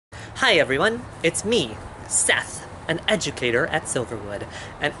Hi everyone, it's me, Seth, an educator at Silverwood,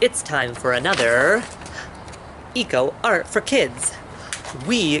 and it's time for another Eco Art for Kids.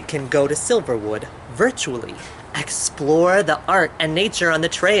 We can go to Silverwood virtually, explore the art and nature on the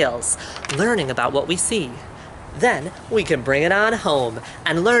trails, learning about what we see. Then we can bring it on home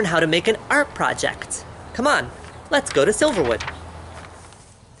and learn how to make an art project. Come on, let's go to Silverwood.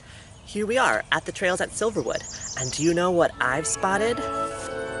 Here we are at the trails at Silverwood, and do you know what I've spotted?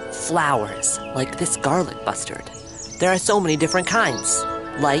 Flowers, like this garlic bustard. There are so many different kinds.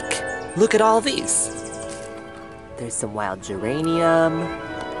 Like, look at all these. There's some wild geranium,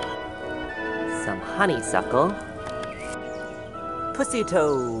 some honeysuckle, pussy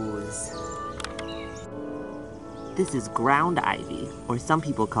toes. This is ground ivy, or some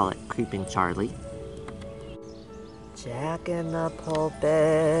people call it creeping Charlie. Jack in the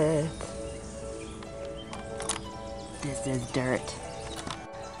pulpit. This is dirt.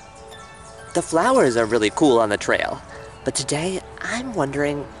 The flowers are really cool on the trail, but today I'm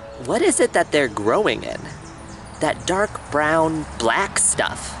wondering, what is it that they're growing in? That dark brown, black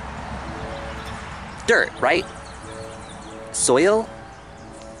stuff. Dirt, right? Soil?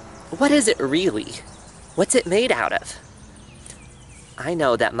 What is it really? What's it made out of? I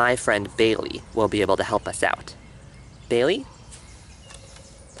know that my friend Bailey will be able to help us out. Bailey?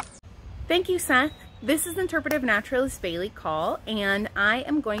 Thank you, Seth. This is Interpretive Naturalist Bailey call, and I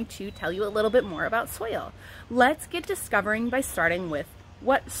am going to tell you a little bit more about soil. Let's get discovering by starting with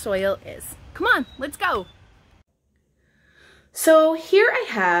what soil is. Come on, let's go. So here I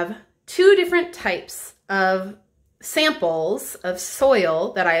have two different types of samples of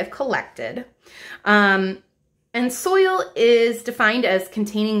soil that I have collected. And soil is defined as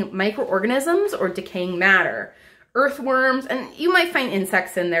containing microorganisms or decaying matter, earthworms, and you might find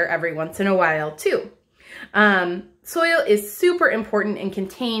insects in there every once in a while too. Soil is super important and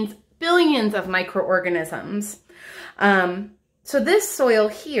contains billions of microorganisms. So this soil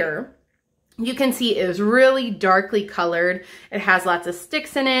here, you can see is really darkly colored. It has lots of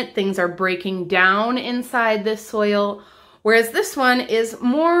sticks in it. Things are breaking down inside this soil. Whereas this one is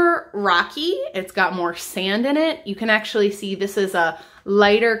more rocky. It's got more sand in it. You can actually see this is a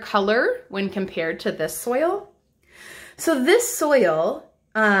lighter color when compared to this soil. So this soil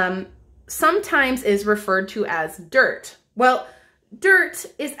sometimes is referred to as dirt. Well, dirt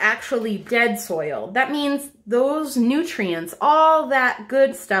is actually dead soil. That means those nutrients, all that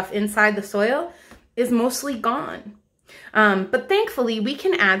good stuff inside the soil is mostly gone. But thankfully, we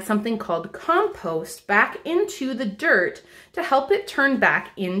can add something called compost back into the dirt to help it turn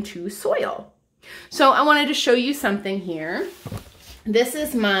back into soil. So I wanted to show you something here. This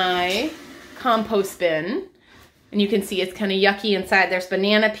is my compost bin. And you can see it's kind of yucky inside. There's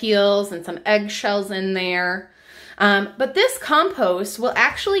banana peels and some eggshells in there. But this compost will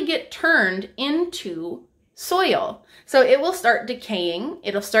actually get turned into soil. So it will start decaying.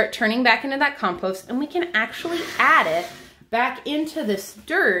 It'll start turning back into that compost, and we can actually add it back into this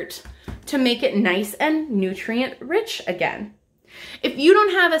dirt to make it nice and nutrient rich again. If you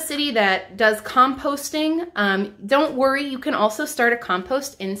don't have a city that does composting, don't worry. You can also start a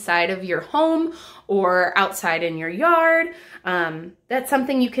compost inside of your home or outside in your yard. That's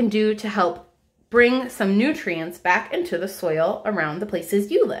something you can do to help bring some nutrients back into the soil around the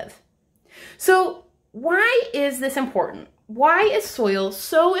places you live. So why is this important? Why is soil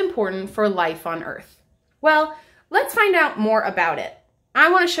so important for life on Earth? Well, let's find out more about it. I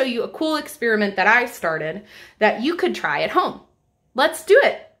want to show you a cool experiment that I started that you could try at home. Let's do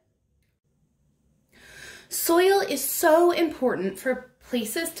it. Soil is so important for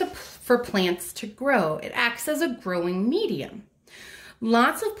for plants to grow. It acts as a growing medium.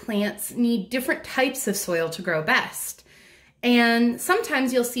 Lots of plants need different types of soil to grow best. And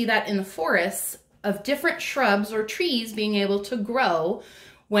sometimes you'll see that in the forests of different shrubs or trees being able to grow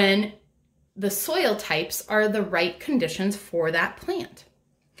when the soil types are the right conditions for that plant.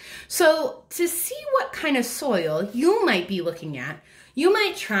 So to see what kind of soil you might be looking at, you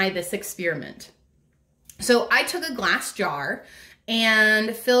might try this experiment. So I took a glass jar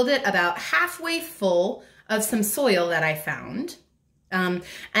and filled it about halfway full of some soil that I found. And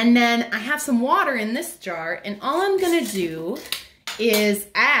then I have some water in this jar, and all I'm gonna do is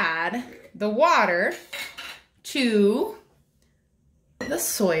add the water to the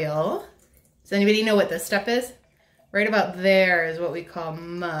soil. Does anybody know what this stuff is? Right about there is what we call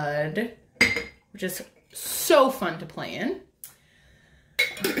mud, which is so fun to play in.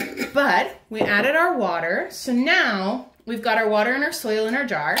 But we added our water, so now we've got our water and our soil in our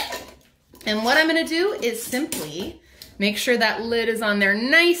jar. And what I'm gonna do is simply make sure that lid is on there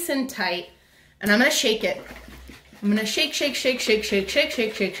nice and tight, and I'm gonna shake it I'm gonna shake, shake, shake, shake, shake, shake,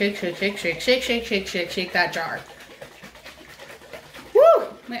 shake, shake, shake, shake, shake, shake, shake, shake, shake, shake, shake that jar. Woo!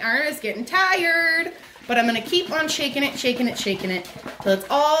 My arm is getting tired, but I'm gonna keep on shaking it, shaking it, shaking it till it's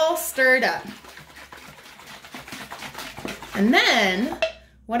all stirred up. And then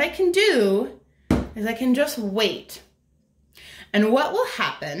what I can do is I can just wait. And what will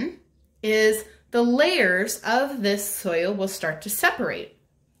happen is the layers of this soil will start to separate.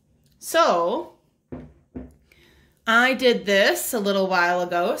 So I did this a little while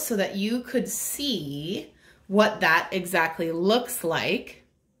ago so that you could see what that exactly looks like.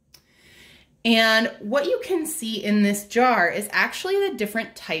 And what you can see in this jar is actually the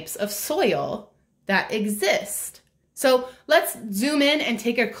different types of soil that exist. So let's zoom in and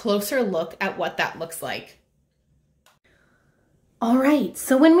take a closer look at what that looks like. All right,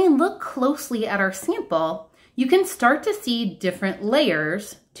 so when we look closely at our sample, you can start to see different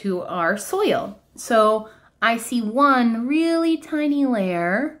layers to our soil. So I see one really tiny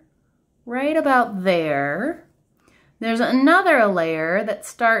layer right about there. There's another layer that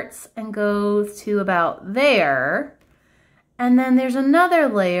starts and goes to about there. And then there's another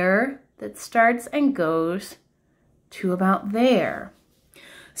layer that starts and goes to about there.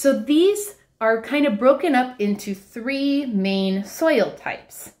 So these are kind of broken up into three main soil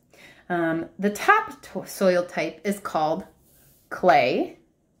types. The top soil type is called clay.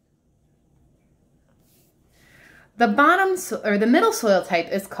 The bottom or the middle soil type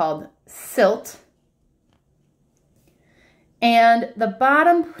is called silt. And the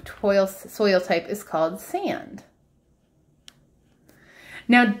bottom soil type is called sand.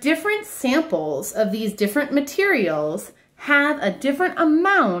 Now, different samples of these different materials have a different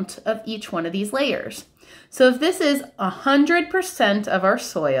amount of each one of these layers. So if this is 100% of our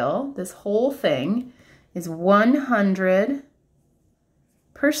soil, this whole thing is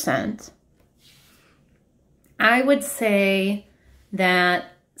 100%, I would say that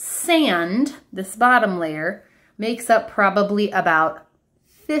sand, this bottom layer, makes up probably about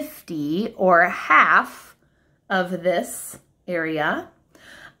 50 or half of this area.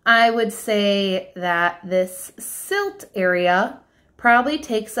 I would say that this silt area probably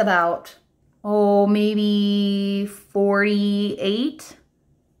takes about, maybe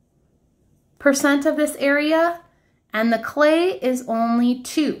 48% of this area, and the clay is only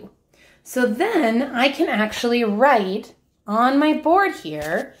 2. So then I can actually write on my board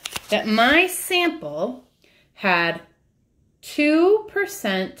here that my sample had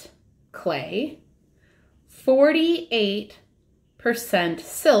 2% clay, 48%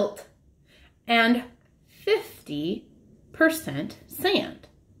 silt, and 50% sand.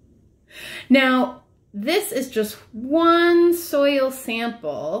 Now, this is just one soil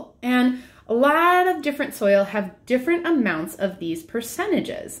sample, and a lot of different soil have different amounts of these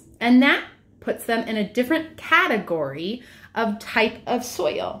percentages, and that puts them in a different category of type of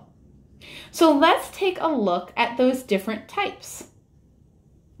soil. So let's take a look at those different types.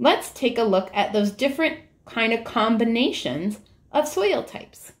 Let's take a look at those different kind of combinations of soil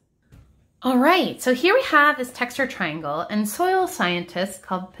types. All right, so here we have this texture triangle, and soil scientists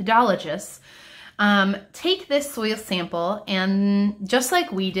called pedologists take this soil sample and, just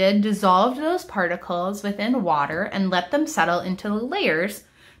like we did, dissolved those particles within water and let them settle into the layers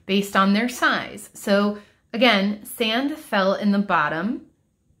based on their size. So again, sand fell in the bottom,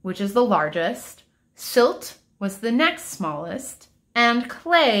 which is the largest, silt was the next smallest, and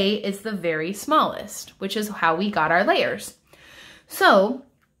clay is the very smallest, which is how we got our layers. So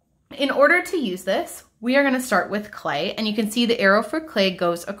in order to use this, we are going to start with clay, and you can see the arrow for clay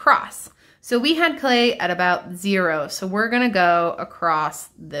goes across. So we had clay at about 0, so we're going to go across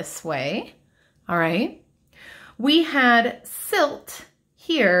this way. All right. We had silt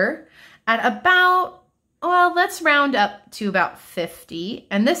here at about, well, let's round up to about 50,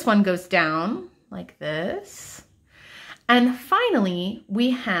 and this one goes down like this. And finally, we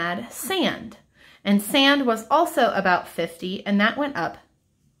had sand, and sand was also about 50, and that went up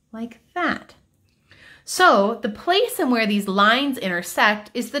like that. So the place and where these lines intersect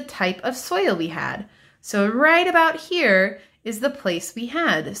is the type of soil we had. So right about here is the place we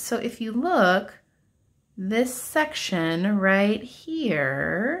had. So if you look, this section right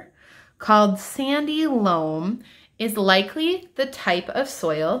here, called sandy loam, is likely the type of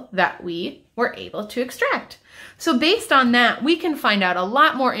soil that we were able to extract. So based on that, we can find out a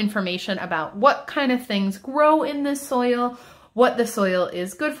lot more information about what kind of things grow in this soil, what the soil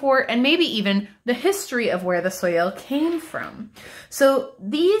is good for, and maybe even the history of where the soil came from. So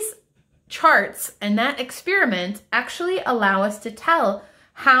these charts and that experiment actually allow us to tell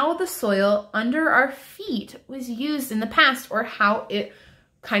how the soil under our feet was used in the past, or how it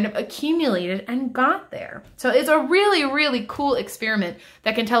kind of accumulated and got there. So it's a really, really cool experiment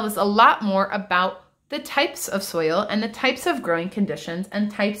that can tell us a lot more about the types of soil and the types of growing conditions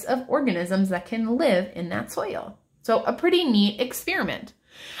and types of organisms that can live in that soil. So a pretty neat experiment.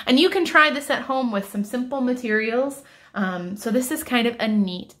 And you can try this at home with some simple materials. So this is kind of a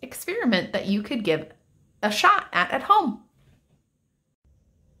neat experiment that you could give a shot at home.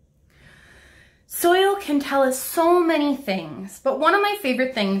 Soil can tell us so many things, but one of my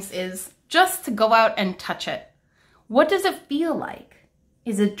favorite things is just to go out and touch it. What does it feel like?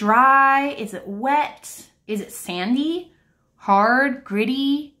 Is it dry? Is it wet? Is it sandy? Hard?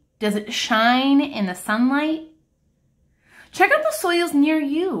 Gritty? Does it shine in the sunlight? Check out the soils near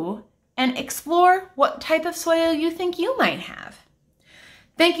you and explore what type of soil you think you might have.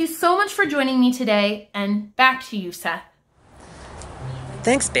 Thank you so much for joining me today, and back to you, Seth.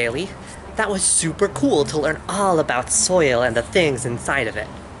 Thanks, Bailey. That was super cool to learn all about soil and the things inside of it.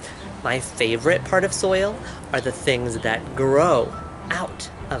 My favorite part of soil are the things that grow out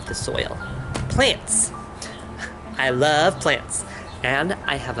of the soil. Plants. I love plants, and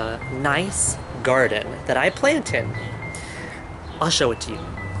I have a nice garden that I plant in. I'll show it to you.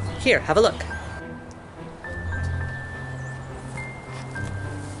 Here, have a look.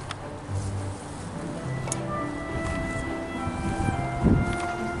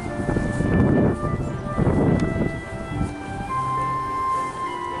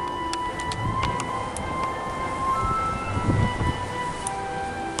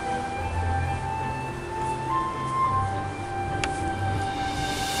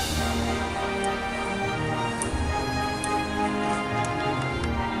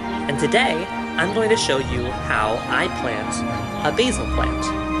 And today, I'm going to show you how I plant a basil plant.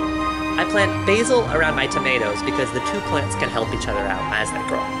 I plant basil around my tomatoes because the two plants can help each other out as they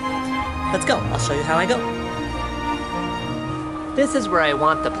grow. Let's go, I'll show you how I go. This is where I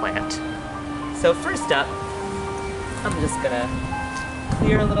want the plant. So first up, I'm just gonna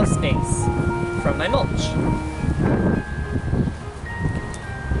clear a little space from my mulch.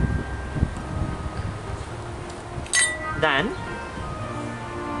 Then,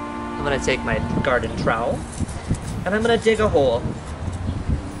 I'm gonna take my garden trowel and I'm gonna dig a hole.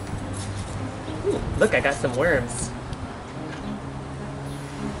 Ooh, look, I got some worms.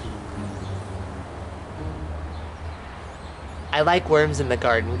 I like worms in the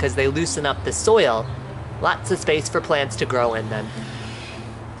garden because they loosen up the soil. Lots of space for plants to grow in then.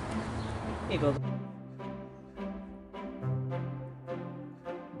 Here you go.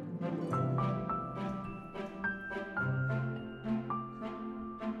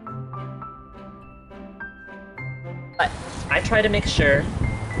 But I try to make sure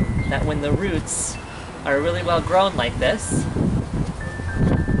that when the roots are really well grown like this,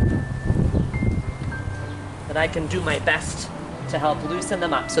 that I can do my best to help loosen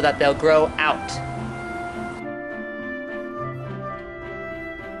them up so that they'll grow out.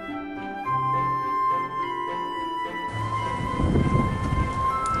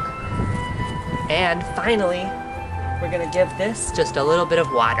 And finally, we're gonna give this just a little bit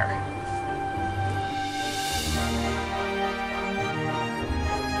of water.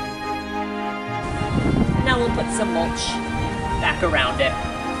 Now we'll put some mulch back around it,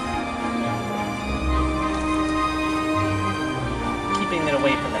 keeping it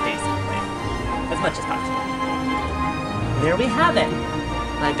away from the base of the plant as much as possible. There we have it.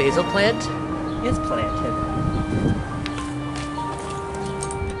 My basil plant is planted.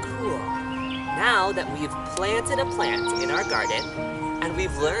 Cool. Now that we've planted a plant in our garden and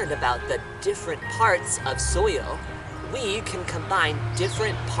we've learned about the different parts of soil, we can combine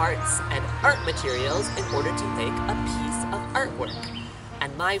different parts and art materials in order to make a piece of artwork.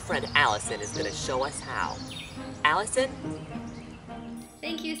 And my friend Allison is going to show us how. Allison?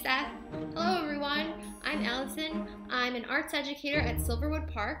 Thank you, Seth. Hello, everyone. I'm Allison. I'm an arts educator at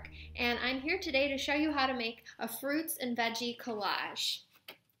Silverwood Park, and I'm here today to show you how to make a fruits and veggie collage.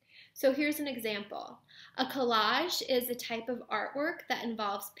 So here's an example. A collage is a type of artwork that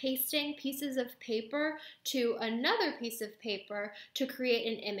involves pasting pieces of paper to another piece of paper to create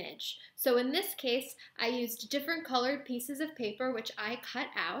an image. So in this case, I used different colored pieces of paper, which I cut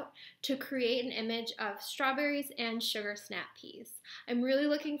out, to create an image of strawberries and sugar snap peas. I'm really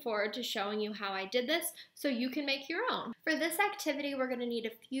looking forward to showing you how I did this so you can make your own. For this activity, we're going to need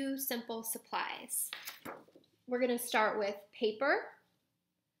a few simple supplies. We're going to start with paper,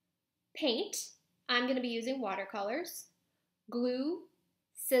 paint. I'm going to be using watercolors, glue,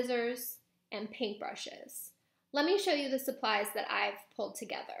 scissors, and paintbrushes. Let me show you the supplies that I've pulled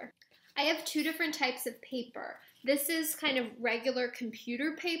together. I have two different types of paper. This is kind of regular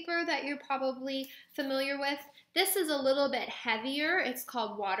computer paper that you're probably familiar with. This is a little bit heavier. It's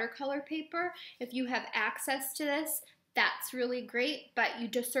called watercolor paper. If you have access to this, that's really great, but you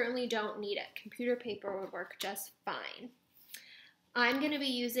just certainly don't need it. Computer paper would work just fine. I'm going to be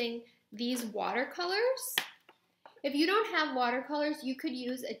using these watercolors. If you don't have watercolors, you could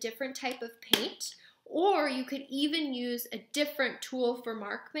use a different type of paint, or you could even use a different tool for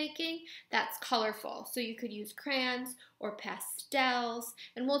mark making that's colorful. So you could use crayons or pastels,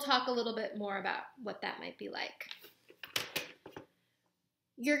 and we'll talk a little bit more about what that might be like.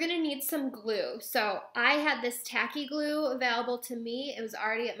 You're gonna need some glue. So I had this tacky glue available to me. It was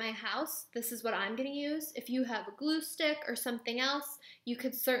already at my house. This is what I'm gonna use. If you have a glue stick or something else, you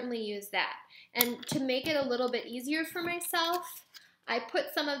could certainly use that. And to make it a little bit easier for myself, I put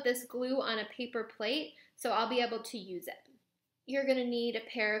some of this glue on a paper plate so I'll be able to use it. You're gonna need a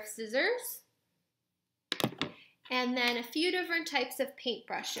pair of scissors and then a few different types of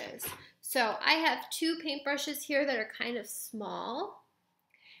paintbrushes. So I have two paintbrushes here that are kind of small.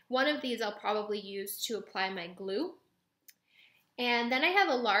 One of these I'll probably use to apply my glue. And then I have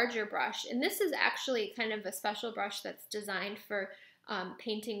a larger brush, and this is actually kind of a special brush that's designed for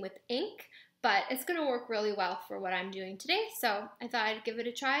painting with ink, but it's gonna work really well for what I'm doing today, so I thought I'd give it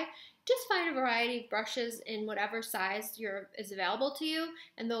a try. Just find a variety of brushes in whatever size is available to you,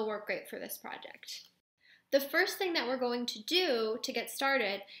 and they'll work great for this project. The first thing that we're going to do to get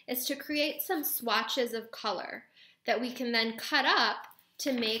started is to create some swatches of color that we can then cut up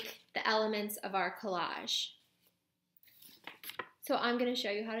to make the elements of our collage. So I'm going to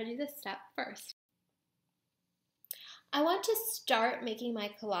show you how to do this step first. I want to start making my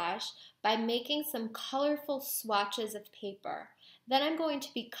collage by making some colorful swatches of paper. Then I'm going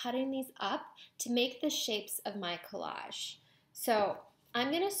to be cutting these up to make the shapes of my collage. So I'm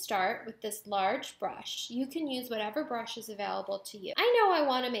going to start with this large brush. You can use whatever brush is available to you. I know I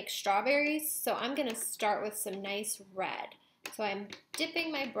want to make strawberries, so I'm going to start with some nice red. So I'm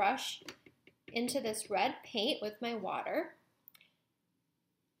dipping my brush into this red paint with my water,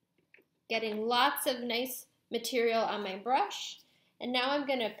 getting lots of nice material on my brush, and now I'm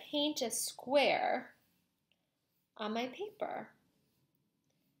going to paint a square on my paper.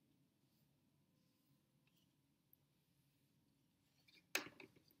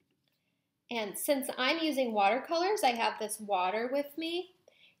 And since I'm using watercolors, I have this water with me.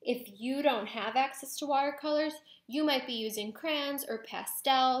 If you don't have access to watercolors, you might be using crayons or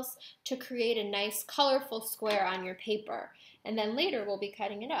pastels to create a nice colorful square on your paper. And then later we'll be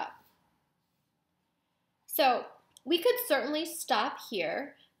cutting it up. So we could certainly stop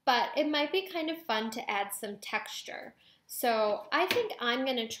here, but it might be kind of fun to add some texture. So I think I'm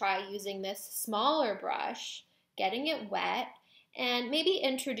going to try using this smaller brush, getting it wet, and maybe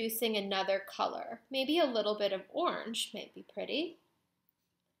introducing another color. Maybe a little bit of orange might be pretty.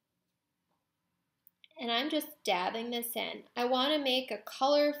 And I'm just dabbing this in. I want to make a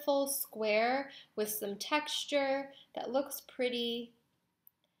colorful square with some texture that looks pretty.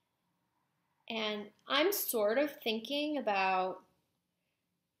 And I'm sort of thinking about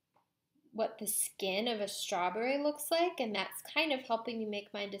what the skin of a strawberry looks like, and that's kind of helping me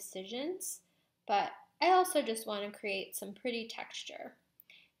make my decisions. But I also just want to create some pretty texture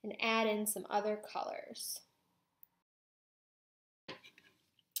and add in some other colors.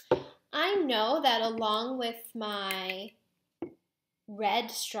 I know that along with my red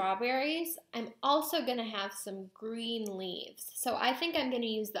strawberries, I'm also going to have some green leaves. So I think I'm going to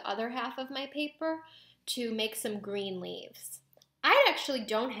use the other half of my paper to make some green leaves. I actually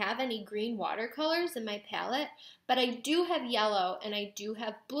don't have any green watercolors in my palette, but I do have yellow and I do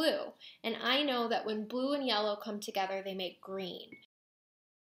have blue. And I know that when blue and yellow come together, they make green.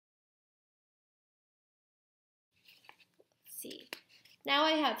 Let's see. Now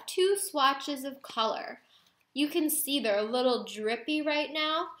I have two swatches of color. You can see they're a little drippy right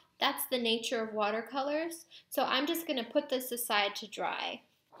now. That's the nature of watercolors. So I'm just going to put this aside to dry.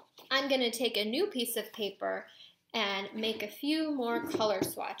 I'm going to take a new piece of paper and make a few more color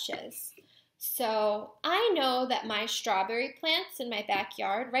swatches. So I know that my strawberry plants in my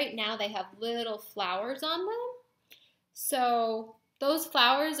backyard, right now they have little flowers on them. So those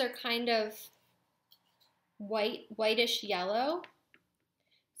flowers are kind of whitish yellow.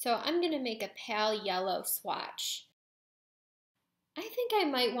 So I'm going to make a pale yellow swatch. I think I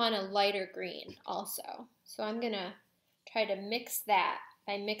might want a lighter green also. So I'm going to try to mix that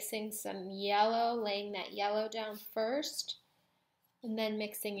by mixing some yellow, laying that yellow down first, and then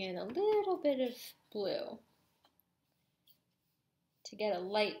mixing in a little bit of blue to get a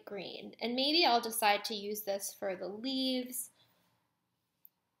light green. And maybe I'll decide to use this for the leaves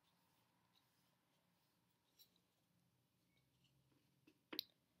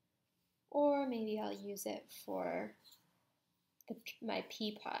or maybe I'll use it for my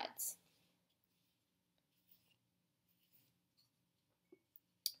pea pods.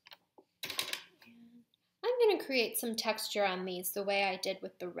 I'm going to create some texture on these the way I did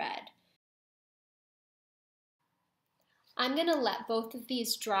with the red. I'm going to let both of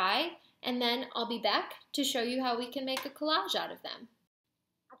these dry, and then I'll be back to show you how we can make a collage out of them.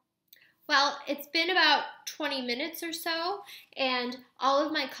 Well, it's been about 20 minutes or so, and all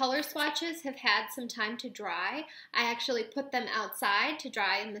of my color swatches have had some time to dry. I actually put them outside to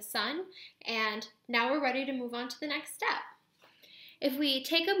dry in the sun, and now we're ready to move on to the next step. If we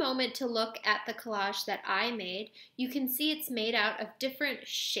take a moment to look at the collage that I made, you can see it's made out of different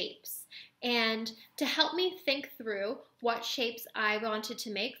shapes. And to help me think through what shapes I wanted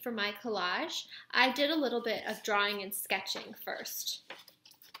to make for my collage, I did a little bit of drawing and sketching first.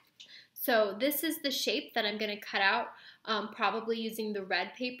 So this is the shape that I'm going to cut out, probably using the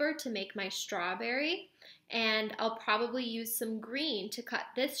red paper to make my strawberry. And I'll probably use some green to cut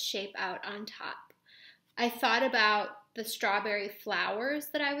this shape out on top. I thought about the strawberry flowers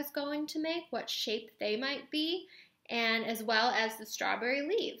that I was going to make, what shape they might be, and as well as the strawberry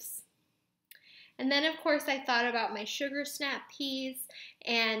leaves. And then of course I thought about my sugar snap peas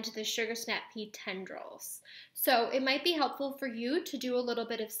and the sugar snap pea tendrils. So it might be helpful for you to do a little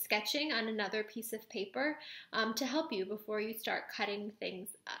bit of sketching on another piece of paper to help you before you start cutting things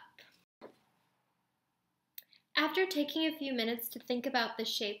up. After taking a few minutes to think about the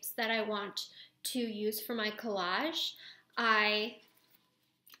shapes that I want to use for my collage, I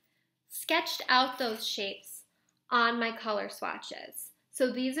sketched out those shapes on my color swatches.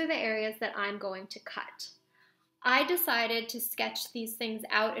 So these are the areas that I'm going to cut. I decided to sketch these things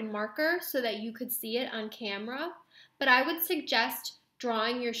out in marker so that you could see it on camera, but I would suggest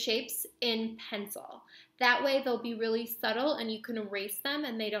drawing your shapes in pencil. That way they'll be really subtle and you can erase them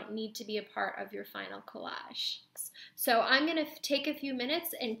and they don't need to be a part of your final collage. So I'm going to take a few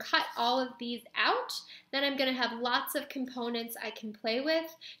minutes and cut all of these out. Then I'm going to have lots of components I can play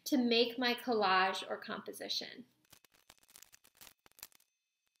with to make my collage or composition.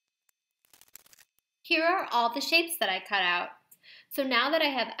 Here are all the shapes that I cut out. So now that I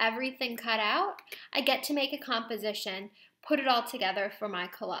have everything cut out, I get to make a composition, put it all together for my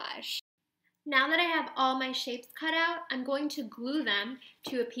collage. Now that I have all my shapes cut out, I'm going to glue them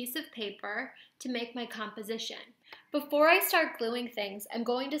to a piece of paper to make my composition. Before I start gluing things, I'm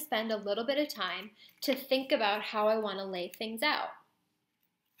going to spend a little bit of time to think about how I want to lay things out.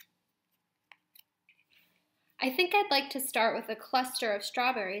 I think I'd like to start with a cluster of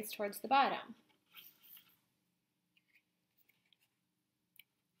strawberries towards the bottom.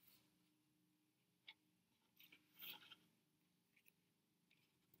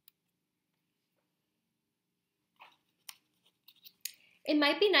 It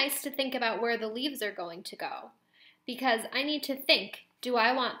might be nice to think about where the leaves are going to go, because I need to think, do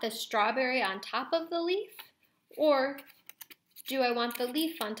I want the strawberry on top of the leaf, or do I want the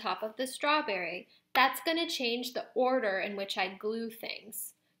leaf on top of the strawberry? That's going to change the order in which I glue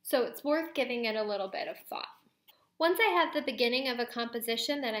things, so it's worth giving it a little bit of thought. Once I have the beginning of a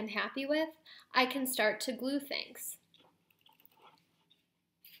composition that I'm happy with, I can start to glue things.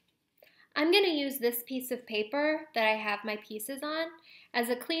 I'm going to use this piece of paper that I have my pieces on as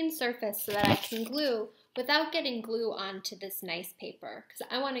a clean surface so that I can glue without getting glue onto this nice paper, because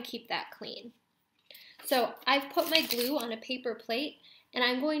I want to keep that clean. So I've put my glue on a paper plate and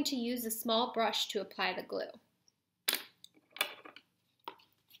I'm going to use a small brush to apply the glue.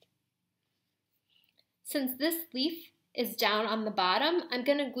 Since this leaf is down on the bottom, I'm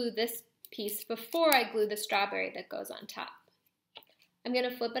going to glue this piece before I glue the strawberry that goes on top. I'm going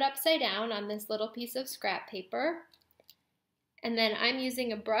to flip it upside down on this little piece of scrap paper, and then I'm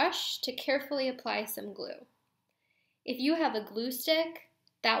using a brush to carefully apply some glue. If you have a glue stick,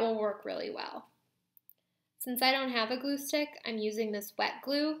 that will work really well. Since I don't have a glue stick, I'm using this wet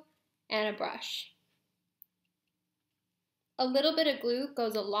glue and a brush. A little bit of glue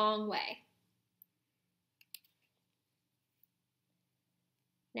goes a long way.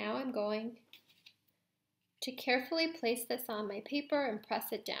 Now I'm going to carefully place this on my paper and press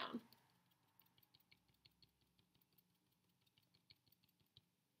it down.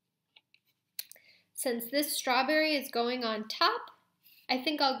 Since this strawberry is going on top, I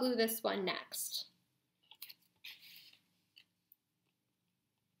think I'll glue this one next.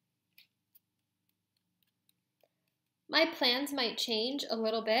 My plans might change a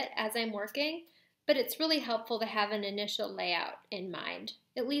little bit as I'm working, but it's really helpful to have an initial layout in mind,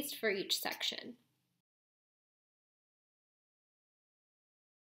 at least for each section.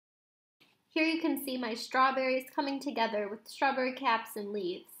 Here you can see my strawberries coming together with strawberry caps and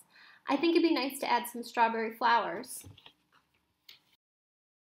leaves. I think it'd be nice to add some strawberry flowers.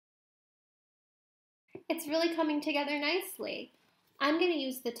 It's really coming together nicely. I'm going to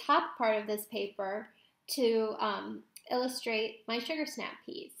use the top part of this paper to illustrate my sugar snap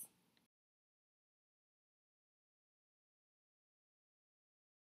peas.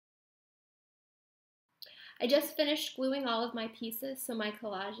 I just finished gluing all of my pieces, so my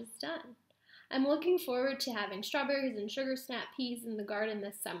collage is done. I'm looking forward to having strawberries and sugar snap peas in the garden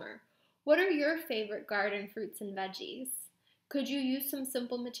this summer. What are your favorite garden fruits and veggies? Could you use some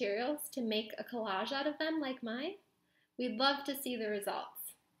simple materials to make a collage out of them like mine? We'd love to see the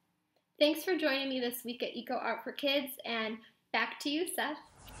results. Thanks for joining me this week at Eco Art for Kids, and back to you, Seth.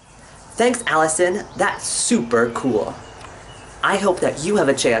 Thanks, Allison. That's super cool. I hope that you have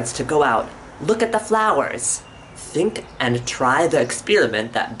a chance to go out, look at the flowers, think and try the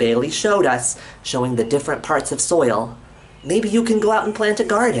experiment that Bailey showed us, showing the different parts of soil. Maybe you can go out and plant a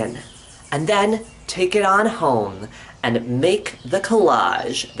garden, and then take it on home and make the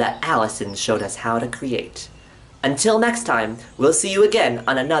collage that Allison showed us how to create. Until next time, we'll see you again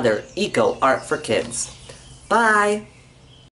on another Eco Art for Kids. Bye!